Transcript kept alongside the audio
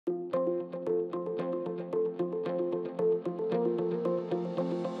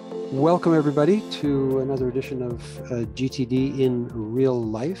Welcome, everybody, to another edition of GTD in Real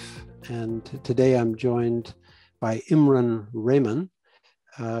Life. And today I'm joined by Imran Rehman,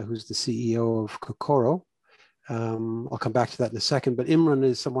 who's the CEO of Kokoro. I'll come back to that in a second, but Imran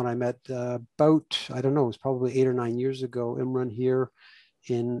is someone I met about, I don't know, it was probably 8 or 9 years ago. Imran here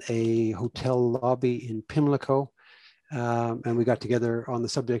in a hotel lobby in Pimlico. And we got together on the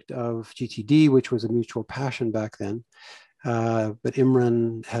subject of GTD, which was a mutual passion back then. But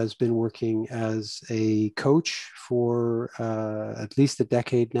Imran has been working as a coach for at least a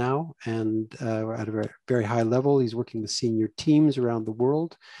decade now, and at a very high level. He's working with senior teams around the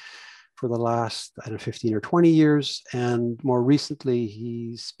world for the last, 15 or 20 years. And more recently,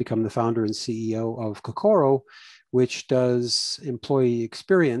 he's become the founder and CEO of Kokoro, which does employee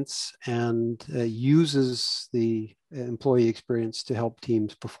experience and uses the employee experience to help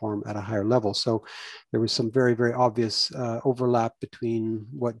teams perform at a higher level. So there was some very, very obvious overlap between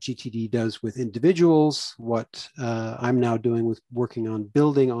what GTD does with individuals, what I'm now doing with working on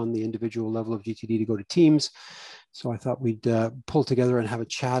building on the individual level of GTD to go to teams. So I thought we'd pull together and have a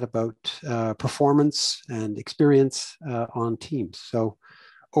chat about performance and experience on teams. So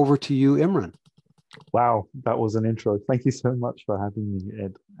over to you, Imran. Wow, that was an intro. Thank you so much for having me,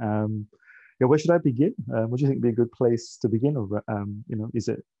 Ed. Where should I begin? What do you think would be a good place to begin? Or, is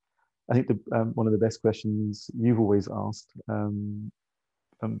it? I think one of the best questions you've always asked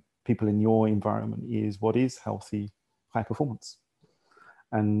people in your environment is, what is healthy high performance?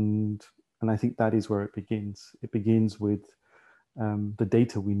 And I think that is where it begins. It begins with the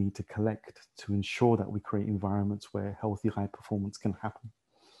data we need to collect to ensure that we create environments where healthy high performance can happen.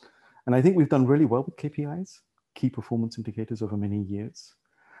 And I think we've done really well with KPIs, key performance indicators, over many years.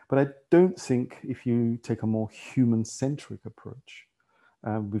 But I don't think if you take a more human-centric approach,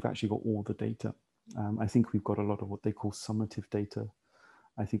 we've actually got all the data. I think we've got a lot of what they call summative data.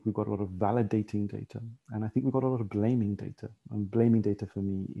 I think we've got a lot of validating data. And I think we've got a lot of blaming data. And blaming data for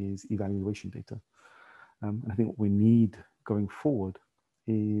me is evaluation data. And I think what we need going forward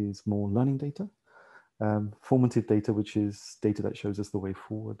is more learning data, formative data, which is data that shows us the way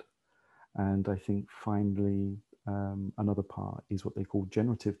forward. And I think finally, another part is what they call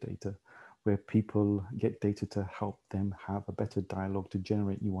generative data, where people get data to help them have a better dialogue, to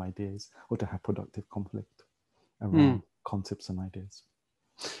generate new ideas, or to have productive conflict around concepts and ideas.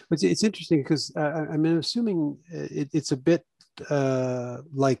 It's interesting because I'm assuming it's a bit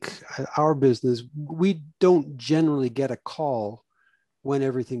like our business. We don't generally get a call when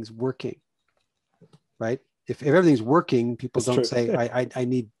everything's working, right? If everything's working, people don't say, I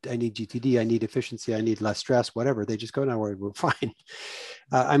need GTD, I need efficiency, I need less stress, whatever. They just go, no, we're fine.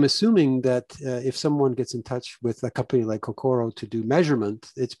 I'm assuming that if someone gets in touch with a company like Kokoro to do measurement,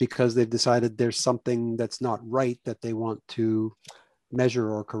 it's because they've decided there's something that's not right that they want to measure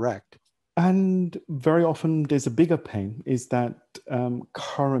or correct. And very often there's a bigger pain, is that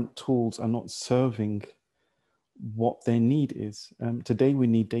current tools are not serving what their need is. Today we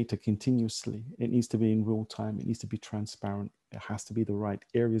need data continuously. It needs to be in real time. It needs to be transparent. It has to be the right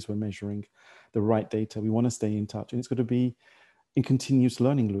areas we're measuring, the right data. We want to stay in touch, and it's got to be in continuous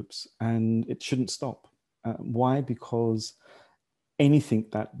learning loops, and it shouldn't stop. Why? Because anything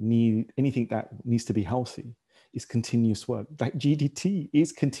that needs to be healthy is continuous work. Like GDT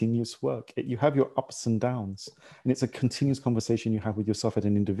is continuous work. You have your ups and downs, and it's a continuous conversation you have with yourself at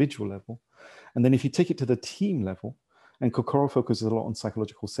an individual level. And then if you take it to the team level, and Kokoro focuses a lot on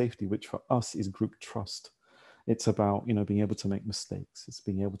psychological safety, which for us is group trust. It's about, being able to make mistakes. It's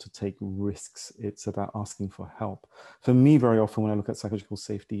being able to take risks. It's about asking for help. For me, very often when I look at psychological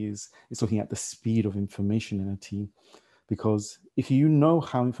safety, it's looking at the speed of information in a team. Because if you know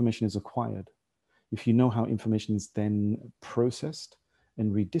how information is acquired, if you know how information is then processed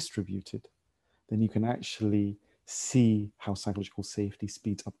and redistributed, then you can actually see how psychological safety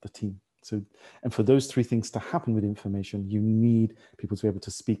speeds up the team. So, and for those three things to happen with information, you need people to be able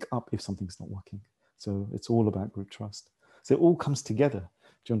to speak up if something's not working. So it's all about group trust. So it all comes together.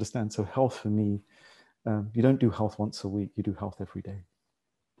 Do you understand? So health for me, you don't do health once a week, you do health every day.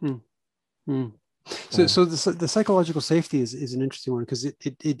 So the psychological safety is an interesting one, because it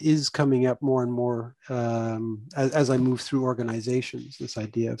is coming up more and more as I move through organizations, this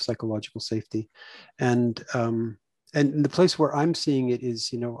idea of psychological safety. And the place where I'm seeing it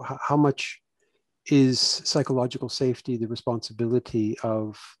is, how much is psychological safety the responsibility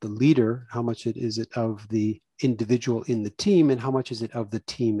of the leader? How much is it of the individual in the team? And how much is it of the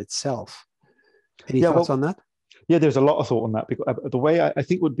team itself? Any thoughts on that? Yeah, there's a lot of thought on that. Because the way I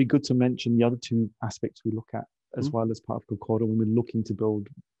think would be good to mention the other two aspects we look at as well as part of Kokoro when we're looking to build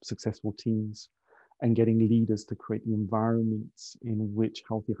successful teams and getting leaders to create the environments in which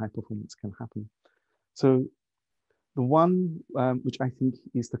healthy high performance can happen. So the one which I think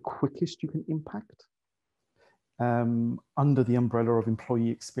is the quickest you can impact under the umbrella of employee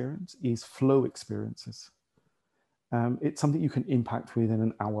experience is flow experiences. It's something you can impact within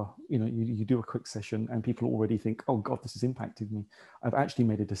an hour. You know, you do a quick session and people already think, oh God, this has impacted me. I've actually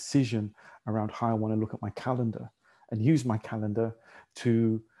made a decision around how I want to look at my calendar and use my calendar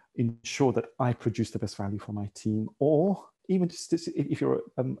to ensure that I produce the best value for my team, or even just if you're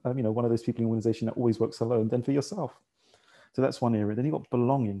you know, one of those people in an organization that always works alone, then for yourself. So that's one area. Then you've got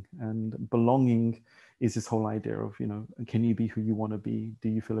belonging, and belonging is this whole idea of, you know, can you be who you want to be? Do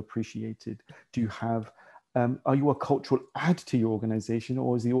you feel appreciated? Do you have, are you a cultural add to your organization,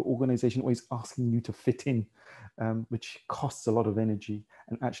 or is your organization always asking you to fit in, which costs a lot of energy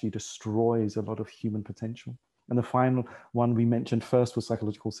and actually destroys a lot of human potential? And the final one we mentioned first was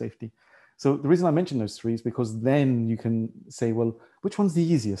psychological safety. So the reason I mentioned those three is because then you can say, well, which one's the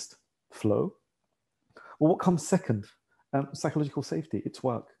easiest? Flow. Well, what comes second? Psychological safety. It's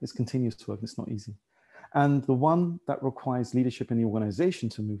work. It's continuous work. It's not easy. And the one that requires leadership in the organization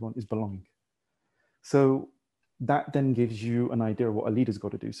to move on is belonging. So that then gives you an idea of what a leader's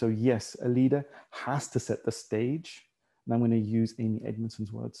got to do. So yes, a leader has to set the stage. And I'm going to use Amy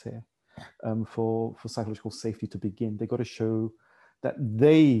Edmondson's words here for psychological safety to begin. They've got to show that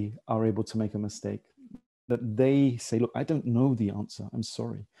they are able to make a mistake, that they say, look, I don't know the answer. I'm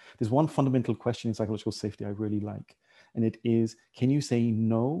sorry. There's one fundamental question in psychological safety I really like. And it is, can you say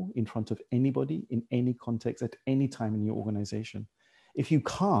no in front of anybody in any context at any time in your organization? If you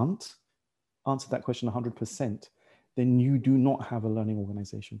can't answer that question 100%, then you do not have a learning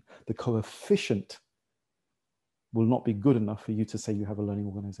organization. The coefficient will not be good enough for you to say you have a learning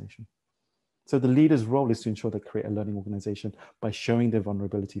organization. So the leader's role is to ensure they create a learning organization by showing their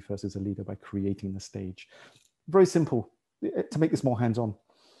vulnerability first as a leader, by creating the stage. Very simple. To make this more hands-on,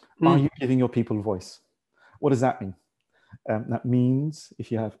 are you giving your people a voice? What does that mean? That means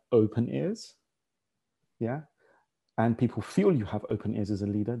if you have open ears, yeah, and people feel you have open ears as a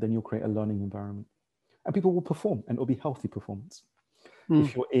leader, then you'll create a learning environment. And people will perform, and it'll be healthy performance.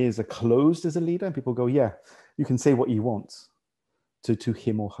 If your ears are closed as a leader, and people go, yeah, you can say what you want to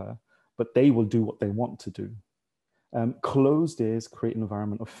him or her, but they will do what they want to do. Closed ears create an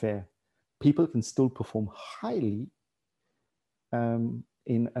environment of fear. People can still perform highly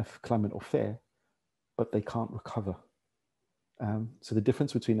in a climate of fear, but they can't recover. So the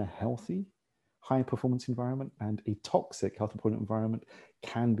difference between a healthy, high performance environment and a toxic health performance environment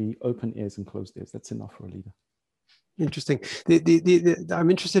can be open ears and closed ears. That's enough for a leader. Interesting. I'm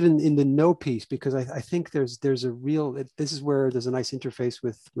interested in the no piece, because I think there's a real, this is where there's a nice interface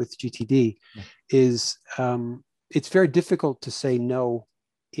with GTD. Yeah. Is it's very difficult to say no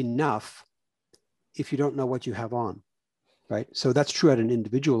enough if you don't know what you have on, right? So that's true at an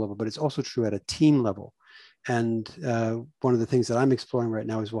individual level, but it's also true at a team level. And one of the things that I'm exploring right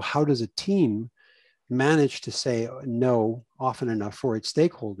now is, well, how does a team manage to say no often enough for its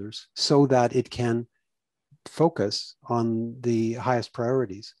stakeholders so that it can focus on the highest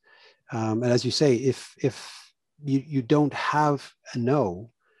priorities? And as you say, if you don't have a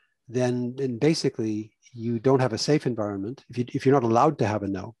no, then basically you don't have a safe environment. If you're not allowed to have a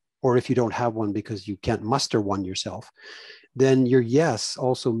no, or if you don't have one because you can't muster one yourself, then your yes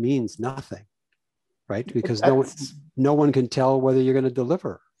also means nothing, right? Because no one can tell whether you're going to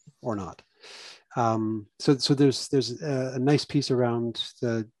deliver or not. So there's a nice piece around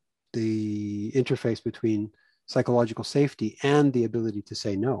the interface between psychological safety and the ability to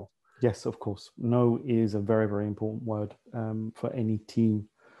say no. Yes, of course. No is a very, very important word for any team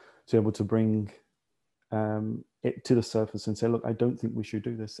to be able to bring it to the surface and say, look, I don't think we should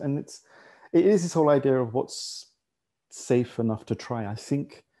do this. And it is this whole idea of what's safe enough to try. I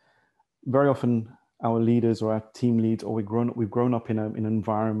think very often our leaders or our team leads, or we've grown up in an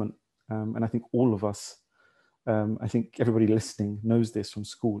environment, and I think all of us, I think everybody listening knows this from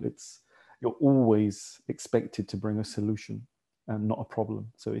school. You're always expected to bring a solution, not a problem.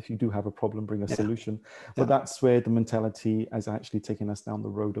 So if you do have a problem, bring a solution. But that's where the mentality has actually taken us down the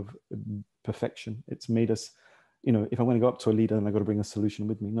road of perfection. It's made us, you know, if I'm going to go up to a leader and I've got to bring a solution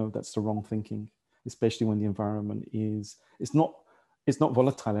with me, no, that's the wrong thinking, especially when the environment it's not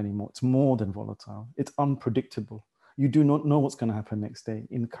volatile anymore. It's more than volatile. It's unpredictable. You do not know what's going to happen next day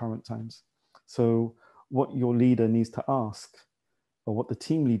in current times. So what your leader needs to ask, or what the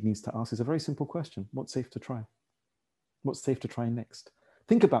team lead needs to ask, is a very simple question. What's safe to try? What's safe to try next?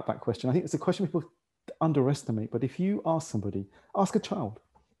 Think about that question. I think it's a question people underestimate, but if you ask somebody, ask a child,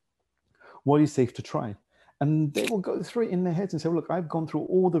 what is safe to try? And they will go through it in their heads and say, well, look, I've gone through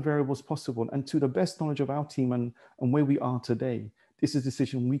all the variables possible. And to the best knowledge of our team and where we are today, this is a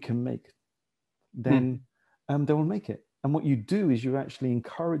decision we can make. Then they will make it. And what you do is you actually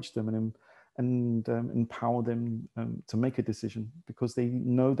encourage them and empower them to make a decision, because they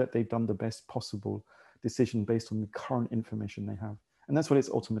know that they've done the best possible decision based on the current information they have. And that's what it's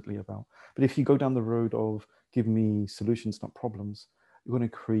ultimately about. But if you go down the road of give me solutions, not problems, you're going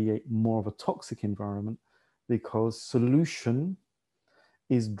to create more of a toxic environment, because solution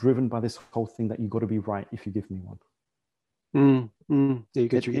is driven by this whole thing that you've got to be right if you give me one. You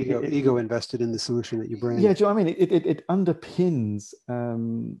get your ego invested in the solution that you bring. Yeah, do you know what I mean? It underpins,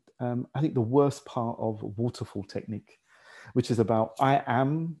 I think, the worst part of waterfall technique, which is about, I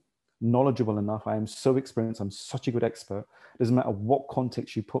am knowledgeable enough, I am so experienced, I'm such a good expert. It doesn't matter what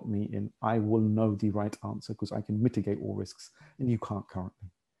context you put me in, I will know the right answer because I can mitigate all risks. And you can't currently.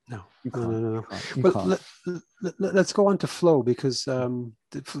 No, you can't. No. You well, let's go on to flow, because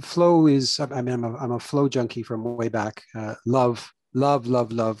flow is, I mean, I'm a flow junkie from way back. Love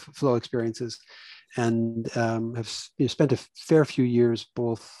flow experiences, and have spent a fair few years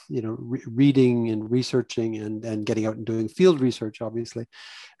both, reading and researching and getting out and doing field research, obviously.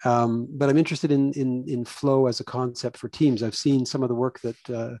 But I'm interested in flow as a concept for teams. I've seen some of the work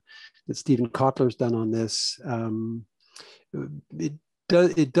that Stephen Kotler's done on this.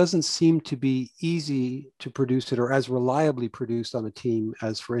 It doesn't seem to be easy to produce it, or as reliably produced on a team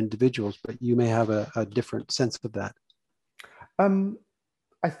as for individuals, but you may have a different sense of that.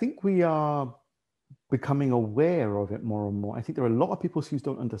 I think we are becoming aware of it more and more. I think there are a lot of people who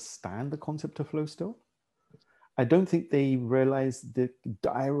don't understand the concept of flow still. I don't think they realize the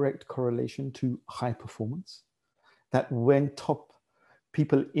direct correlation to high performance, that when top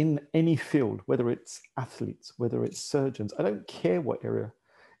people in any field, whether it's athletes, whether it's surgeons, I don't care what area,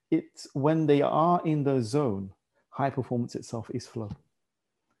 it's when they are in the zone, high performance itself is flow.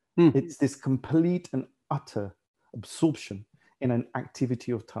 It's this complete and utter absorption in an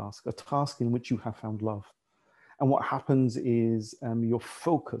activity of task, a task in which you have found love. And what happens is your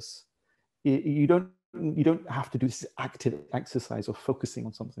focus, you don't have to do this active exercise of focusing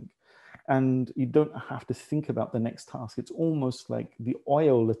on something. And you don't have to think about the next task. It's almost like the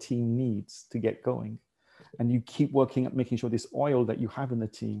oil a team needs to get going. And you keep working at making sure this oil that you have in the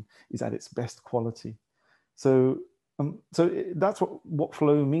team is at its best quality. So that's what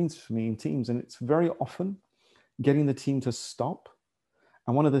flow means for me in teams. And it's very often getting the team to stop.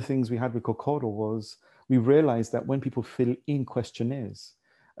 And one of the things we had with Kokoro was we realized that when people fill in questionnaires,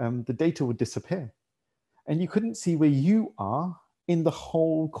 the data would disappear. And you couldn't see where you are in the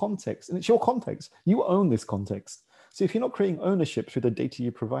whole context. And it's your context. You own this context. So if you're not creating ownership through the data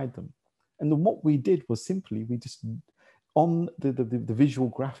you provide them, and then what we did was simply, we just, on the visual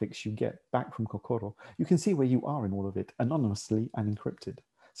graphics you get back from Kokoro, you can see where you are in all of it, anonymously and encrypted.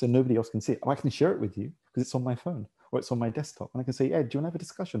 So nobody else can see it. I can share it with you because it's on my phone or it's on my desktop. And I can say, Ed, do you want to have a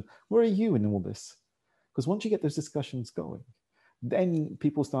discussion? Where are you in all this? Because once you get those discussions going, then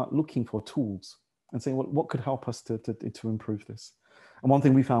people start looking for tools and saying, well, what could help us to improve this? And one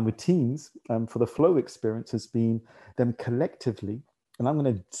thing we found with teams for the flow experience has been them collectively, and I'm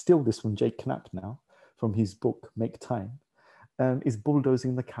going to steal this from Jake Knapp now, from his book, Make Time, is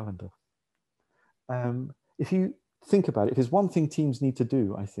bulldozing the calendar. If you think about it, if there's one thing teams need to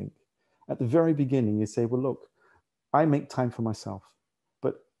do, I think, at the very beginning, you say, well, look, I make time for myself,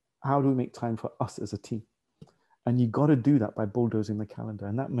 but how do we make time for us as a team? And you got to do that by bulldozing the calendar.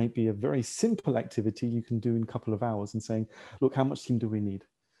 And that might be a very simple activity you can do in a couple of hours and saying, look, how much team do we need?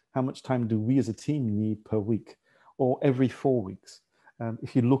 How much time do we as a team need per week or every 4 weeks?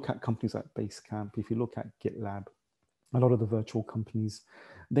 If you look at companies like Basecamp, if you look at GitLab, a lot of the virtual companies,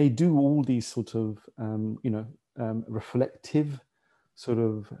 they do all these sort of, reflective sort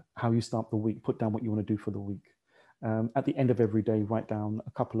of how you start the week, put down what you want to do for the week. At the end of every day, write down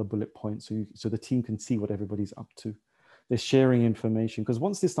a couple of bullet points so the team can see what everybody's up to. They're sharing information, because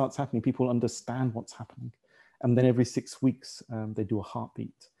once this starts happening, people understand what's happening. And then every 6 weeks, they do a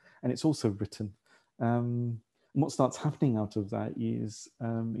heartbeat. And it's also written. And what starts happening out of that is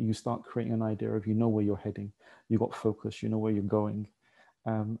you start creating an idea of, where you're heading. You've got focus, you know where you're going.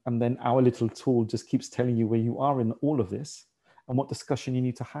 And then our little tool just keeps telling you where you are in all of this and what discussion you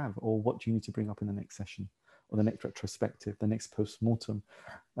need to have, or what you need to bring up in the next session, or the next retrospective, the next post-mortem,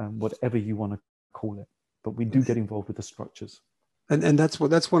 whatever you want to call it. But we do get involved with the structures. And that's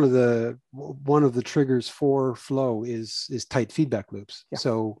one of the triggers for flow is tight feedback loops. Yeah.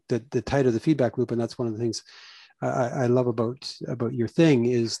 So the tighter the feedback loop, and that's one of the things I love about your thing,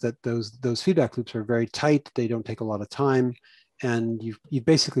 is that those feedback loops are very tight. They don't take a lot of time, and you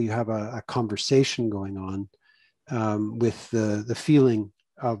basically have a conversation going on with the feeling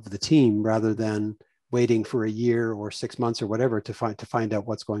of the team, rather than waiting for a year or 6 months or whatever to find out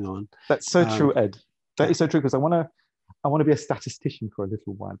what's going on. That's so true, Ed. That Yeah. is so true, because I want to be a statistician for a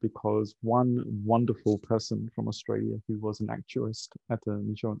little while, because one wonderful person from Australia who was an actuarist at an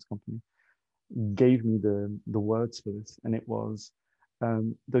insurance company gave me the words for this, and it was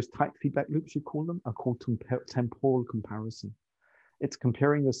those tight feedback loops, you call them, are called temporal comparison. It's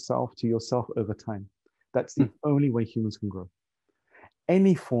comparing yourself to yourself over time. That's the only way humans can grow.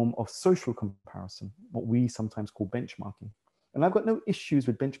 Any form of social comparison, what we sometimes call benchmarking. And I've got no issues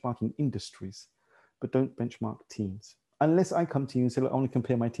with benchmarking industries, but don't benchmark teams. Unless I come to you and say, look, I want to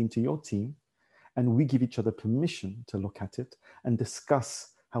compare my team to your team, and we give each other permission to look at it and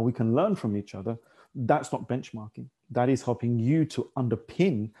discuss how we can learn from each other, that's not benchmarking. That is helping you to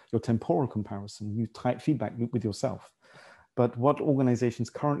underpin your temporal comparison, you tight feedback loop with yourself. But what organizations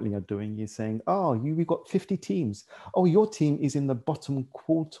currently are doing is saying, oh, we've got 50 teams. Oh, your team is in the bottom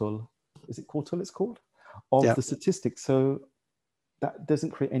quartile. Is it quartile it's called? Of the statistics. So that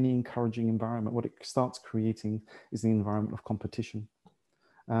doesn't create any encouraging environment. What it starts creating is the environment of competition.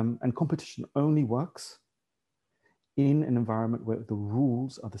 And competition only works in an environment where the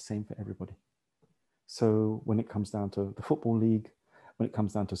rules are the same for everybody. So when it comes down to the football league, when it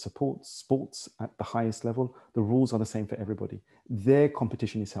comes down to sports at the highest level, the rules are the same for everybody. Their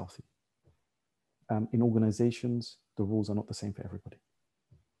competition is healthy. In organizations, the rules are not the same for everybody.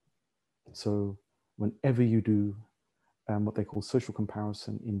 So whenever you do what they call social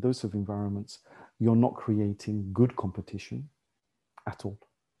comparison in those sort of environments, you're not creating good competition at all.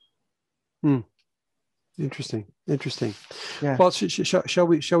 Interesting. Yeah. Well, shall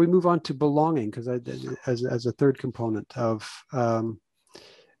we move on to belonging? Because as a third component of I'm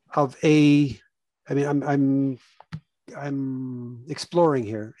exploring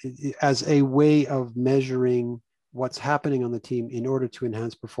here as a way of measuring what's happening on the team in order to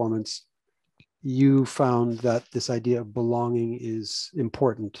enhance performance. You found that this idea of belonging is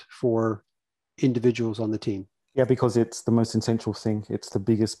important for individuals on the team. Yeah, because it's the most essential thing. It's the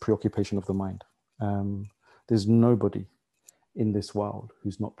biggest preoccupation of the mind. There's nobody in this world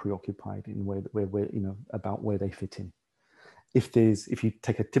who's not preoccupied in where about where they fit in. If you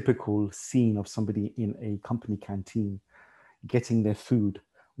take a typical scene of somebody in a company canteen getting their food,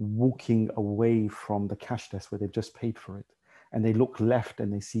 walking away from the cash desk where they've just paid for it, and they look left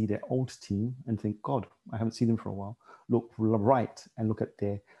and they see their old team and think, God, I haven't seen them for a while. Look right and look at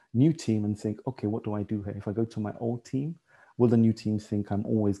their new team and think, okay, what do I do here? If I go to my old team, will the new team think I'm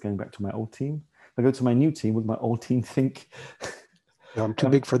always going back to my old team? If I go to my new team, will my old team think I'm too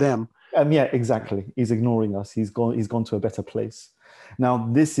big for them? Yeah, exactly. He's ignoring us. He's gone to a better place. Now,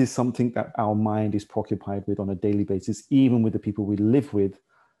 this is something that our mind is preoccupied with on a daily basis, even with the people we live with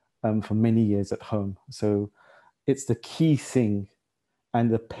for many years at home. So it's the key thing, and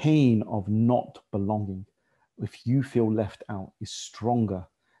the pain of not belonging, if you feel left out, is stronger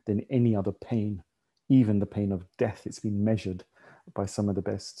than any other pain, even the pain of death. It's been measured by some of the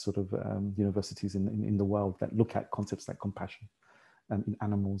best sort of universities in the world that look at concepts like compassion in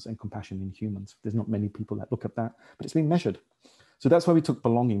animals and compassion in humans. There's not many people that look at that, but it's been measured. So that's why we took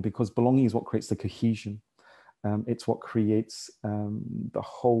belonging, because belonging is what creates the cohesion. It's what creates the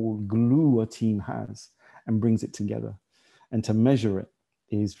whole glue a team has and brings it together. And to measure it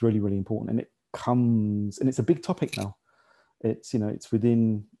is really, really important. And it's a big topic now. It's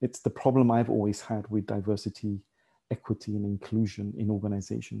the problem I've always had with diversity, equity, and inclusion in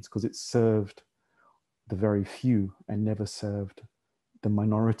organizations, because it served the very few and never served the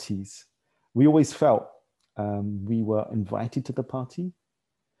minorities. We always felt we were invited to the party.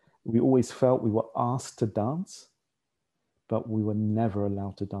 We always felt we were asked to dance, but we were never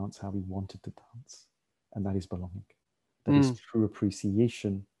allowed to dance how we wanted to dance. And that is belonging. That is true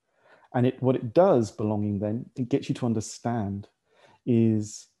appreciation. And what it does, belonging then, it gets you to understand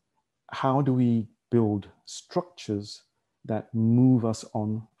is, how do we build structures that move us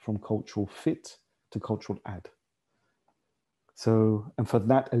on from cultural fit to cultural add? So, and for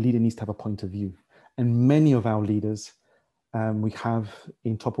that, a leader needs to have a point of view. And many of our leaders we have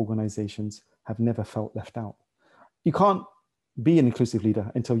in top organizations have never felt left out. You can't be an inclusive leader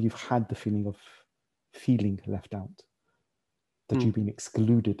until you've had the feeling of feeling left out, that you've been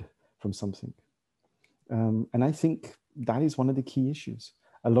excluded from something. And I think that is one of the key issues.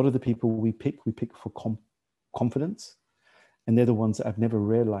 A lot of the people we pick for confidence, and they're the ones that have never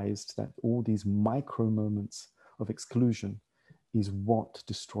realized that all these micro moments of exclusion is what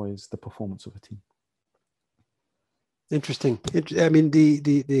destroys the performance of a team. Interesting. I mean,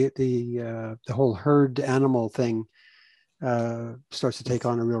 the whole herd animal thing starts to take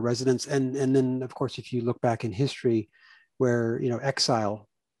on a real resonance. And then, of course, if you look back in history, where exile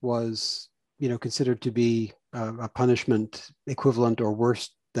was considered to be a punishment equivalent or worse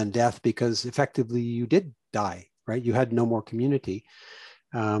than death, because effectively you did die, right? You had no more community,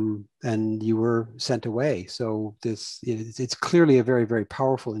 and you were sent away. So it's clearly a very, very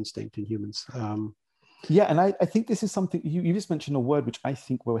powerful instinct in humans. Yeah, and I think this is something you just mentioned, a word which I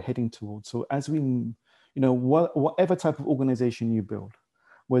think we're heading towards. So as we, whatever type of organization you build,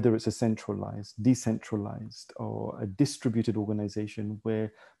 whether it's a centralized, decentralized, or a distributed organization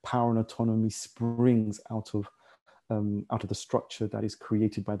where power and autonomy springs out of the structure that is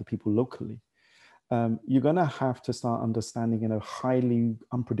created by the people locally, you're going to have to start understanding in a highly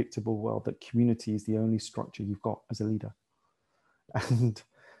unpredictable world that community is the only structure you've got as a leader, and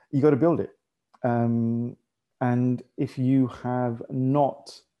you got to build it. And if you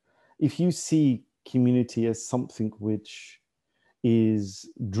see community as something which is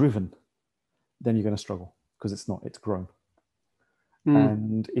driven, then you're going to struggle, because it's not, it's grown.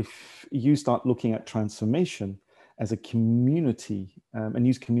 And if you start looking at transformation as a community, and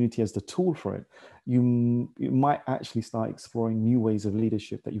use community as the tool for it, you might actually start exploring new ways of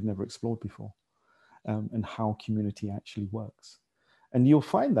leadership that you've never explored before, and how community actually works. And you'll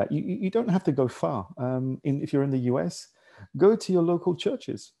find that you don't have to go far. If you're in the US, go to your local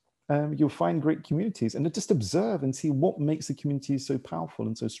churches. You'll find great communities, and just observe and see what makes the community so powerful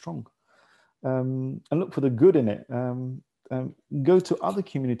and so strong. And look for the good in it. Go to other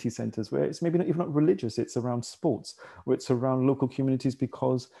community centers where it's maybe even not religious, it's around sports, or it's around local communities,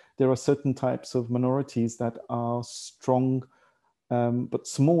 because there are certain types of minorities that are strong, but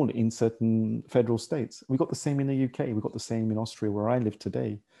small in certain federal states. We got the same in the UK. We got the same in Austria, where I live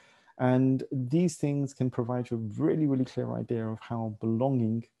today. And these things can provide you a really, really clear idea of how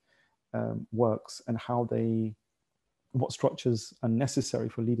belonging works, and what structures are necessary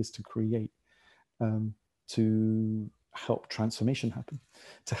for leaders to create, to help transformation happen,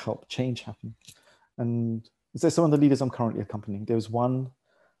 to help change happen. And there's some of the leaders I'm currently accompanying. There's one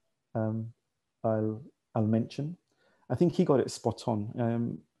I'll mention. I think he got it spot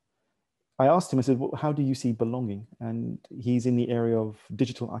on. I asked him, I said, well, how do you see belonging? And he's in the area of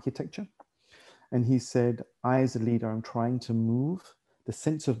digital architecture. And he said, I, as a leader, am trying to move the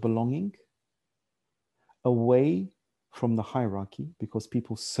sense of belonging away from the hierarchy, because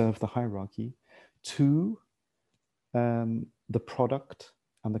people serve the hierarchy, to the product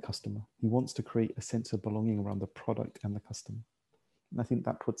and the customer. He wants to create a sense of belonging around the product and the customer. And I think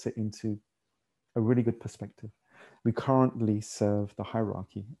that puts it into a really good perspective. We currently serve the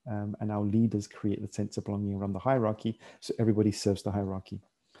hierarchy, and our leaders create the sense of belonging around the hierarchy, so everybody serves the hierarchy.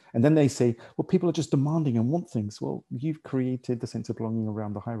 And then they say, well, people are just demanding and want things. Well, you've created the sense of belonging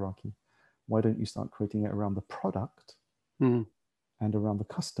around the hierarchy. Why don't you start creating it around the product and around the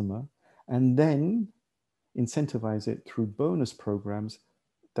customer, and then incentivize it through bonus programs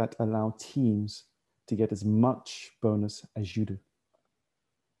that allow teams to get as much bonus as you do.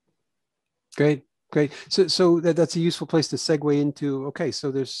 Great. So that's a useful place to segue into. Okay,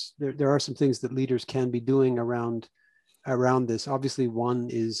 so there are some things that leaders can be doing around this. Obviously, one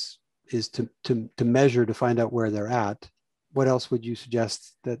is to measure, to find out where they're at. What else would you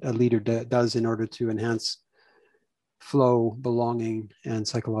suggest that a leader does in order to enhance flow, belonging, and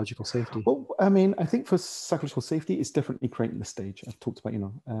psychological safety? Well, I mean, I think for psychological safety, it's definitely creating the stage. I've talked about,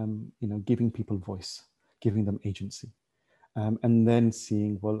 giving people voice, giving them agency, and then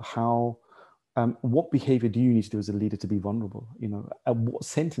seeing, well, what behavior do you need to do as a leader to be vulnerable? What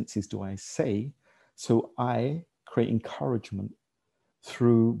sentences do I say so I create encouragement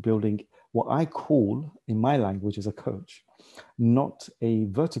through building what I call, in my language as a coach, not a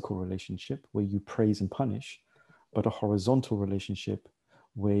vertical relationship where you praise and punish, but a horizontal relationship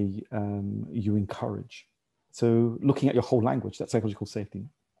where you encourage. So looking at your whole language, that's psychological safety.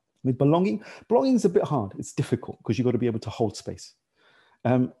 With belonging is a bit hard. It's difficult because you've got to be able to hold space.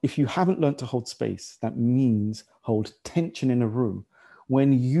 If you haven't learned to hold space, that means hold tension in a room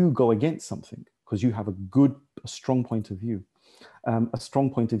when you go against something, because you have a strong point of view. A strong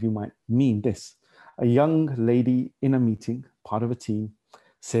point of view might mean this. A young lady in a meeting, part of a team,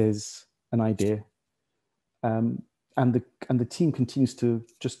 says an idea, and the team continues to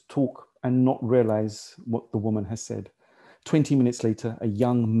just talk and not realize what the woman has said. 20 minutes later, a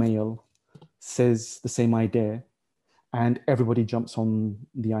young male says the same idea, and everybody jumps on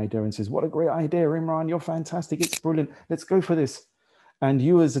the idea and says, what a great idea, Imran, you're fantastic, it's brilliant, let's go for this. And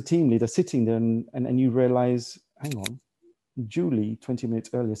you as a team leader sitting there and you realize, hang on, Julie 20 minutes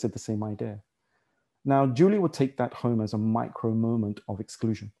earlier said the same idea. Now, Julie would take that home as a micro moment of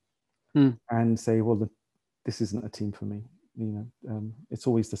exclusion and say, well, this isn't a team for me. It's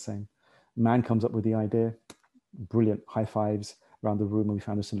always the same. Man comes up with the idea, brilliant, high fives around the room, and we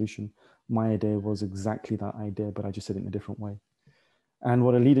found a solution. My idea was exactly that idea, but I just said it in a different way. And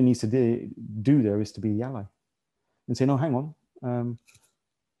what a leader needs to do there is to be the ally and say, no, hang on.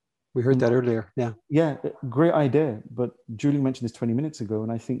 We heard that earlier. Yeah. Yeah, great idea. But Julie mentioned this 20 minutes ago,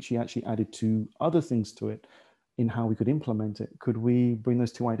 and I think she actually added two other things to it in how we could implement it. Could we bring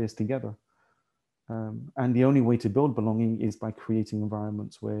those two ideas together? And the only way to build belonging is by creating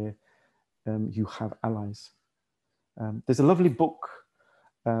environments where you have allies. There's a lovely book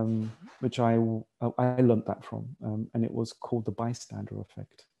which I learned that from, and it was called The Bystander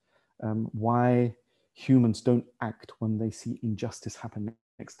Effect. Why humans don't act when they see injustice happen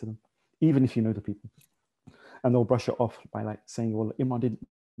next to them, even if you know the people. And they'll brush it off by like saying, well, Imran didn't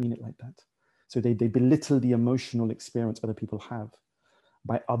mean it like that. So they belittle the emotional experience other people have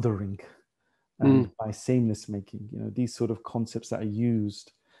by othering and by sameness making, these sort of concepts that are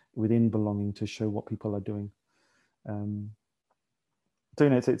used within belonging to show what people are doing. So,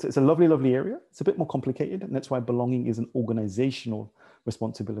 it's a lovely, lovely area. It's a bit more complicated, and that's why belonging is an organizational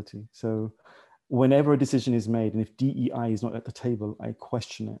responsibility. So whenever a decision is made, and if DEI is not at the table, I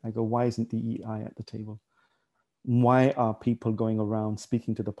question it. I go, why isn't DEI at the table? Why are people going around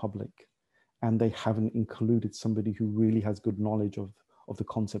speaking to the public and they haven't included somebody who really has good knowledge of the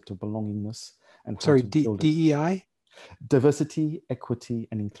concept of belongingness and how to build it? DEI? Diversity, equity,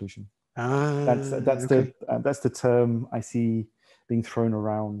 and inclusion. That's okay. the term I see being thrown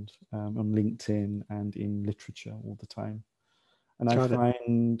around on LinkedIn and in literature all the time. And I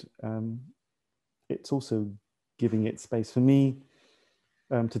find it's also giving it space. For me,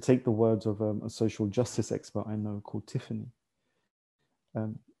 to take the words of a social justice expert I know called Tiffany,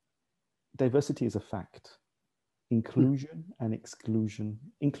 diversity is a fact. Inclusion and exclusion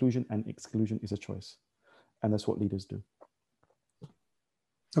is a choice. And that's what leaders do.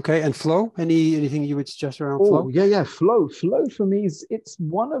 Okay, and flow? Anything you would suggest around flow? Oh, yeah. Flow for me it's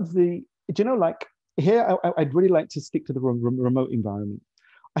one of the, like here, I'd really like to stick to the remote environment.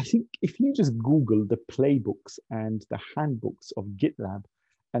 I think if you just Google the playbooks and the handbooks of GitLab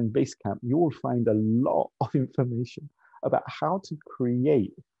and Basecamp, you will find a lot of information about how to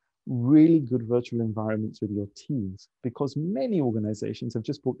create really good virtual environments with your teams, because many organizations have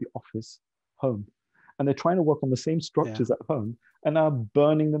just brought the office home and they're trying to work on the same structures at home and are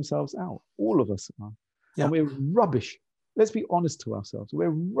burning themselves out. All of us are. Yeah. And we're rubbish. Let's be honest to ourselves. We're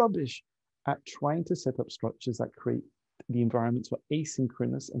rubbish at trying to set up structures that create the environments for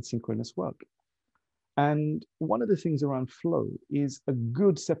asynchronous and synchronous work. And one of the things around flow is a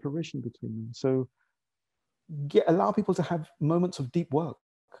good separation between them. So allow people to have moments of deep work.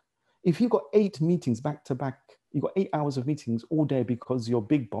 If you've got 8 meetings back to back, you've got 8 hours of meetings all day because your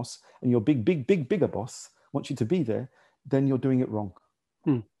big boss and your bigger boss wants you to be there, then you're doing it wrong.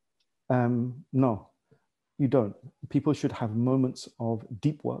 No, you don't. People should have moments of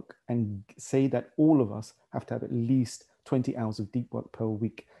deep work, and say that all of us have to have at least 20 hours of deep work per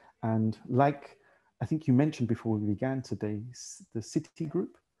week. And like I think you mentioned before we began today, the City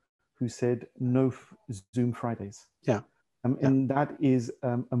Group, who said no Zoom Fridays. Yeah. And that is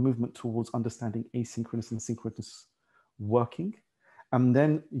a movement towards understanding asynchronous and synchronous working, and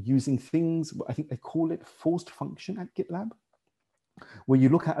then using things, I think they call it forced function at GitLab, where you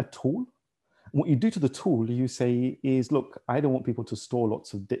look at a tool. What you do to the tool, you say is, look, I don't want people to store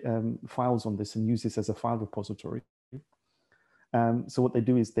lots of files on this and use this as a file repository. So what they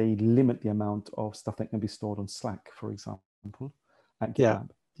do is they limit the amount of stuff that can be stored on Slack, for example, at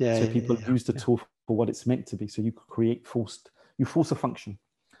GitLab. So people use the tool for what it's meant to be. So you create you force a function.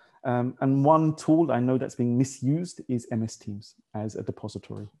 And one tool I know that's being misused is MS Teams as a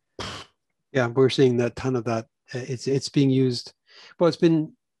depository. Yeah, we're seeing that ton of that. It's being used. Well, it's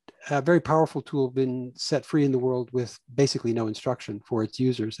been a very powerful tool, been set free in the world with basically no instruction for its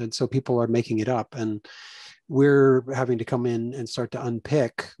users. And so people are making it up, and we're having to come in and start to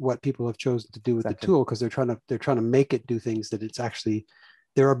unpick what people have chosen to do with the tool, because they're trying to make it do things that it's actually,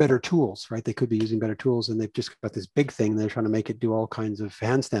 there are better tools, right? They could be using better tools, and they've just got this big thing. They're trying to make it do all kinds of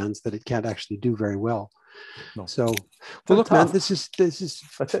handstands that it can't actually do very well. No. So, well, look, man, this is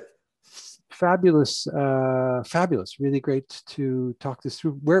that's it. Fabulous, fabulous. Really great to talk this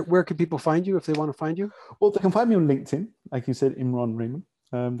through. Where can people find you if they want to find you? Well, they can find me on LinkedIn, like you said, Imran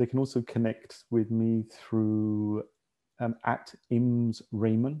Rehman. They can also connect with me through at Ims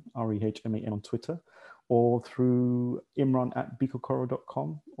Rehman, Rehman on Twitter, or through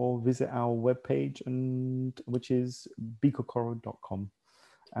imran@bkokoro.com, or visit our webpage, which is bkokoro.com,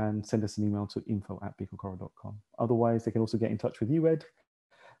 and send us an email to info@bkokoro.com. Otherwise, they can also get in touch with you, Ed,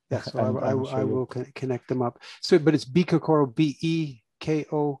 Yeah, so I will connect them up. So, but it's Kokoro, BEKOKORO?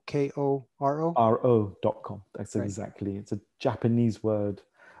 RO.com. That's right. exactly. It's a Japanese word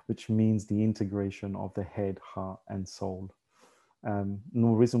which means the integration of the head, heart, and soul. And the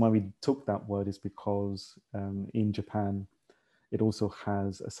reason why we took that word is because in Japan, it also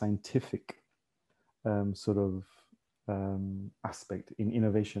has a scientific sort of aspect in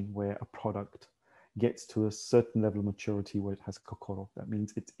innovation where a product gets to a certain level of maturity where it has kokoro. That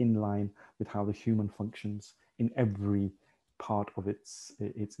means it's in line with how the human functions in every part of its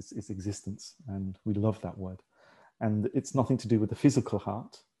existence. And we love that word. And it's nothing to do with the physical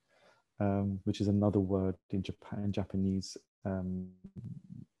heart, which is another word in Japanese. The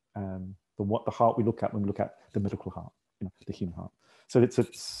heart we look at when we look at the medical heart, the human heart. So that's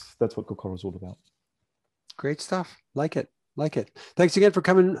what kokoro is all about. Great stuff. Like it. Thanks again for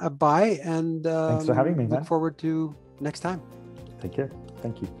coming by, and thanks for having me, man. Look forward to next time. Take care.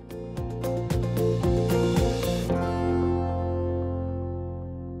 Thank you.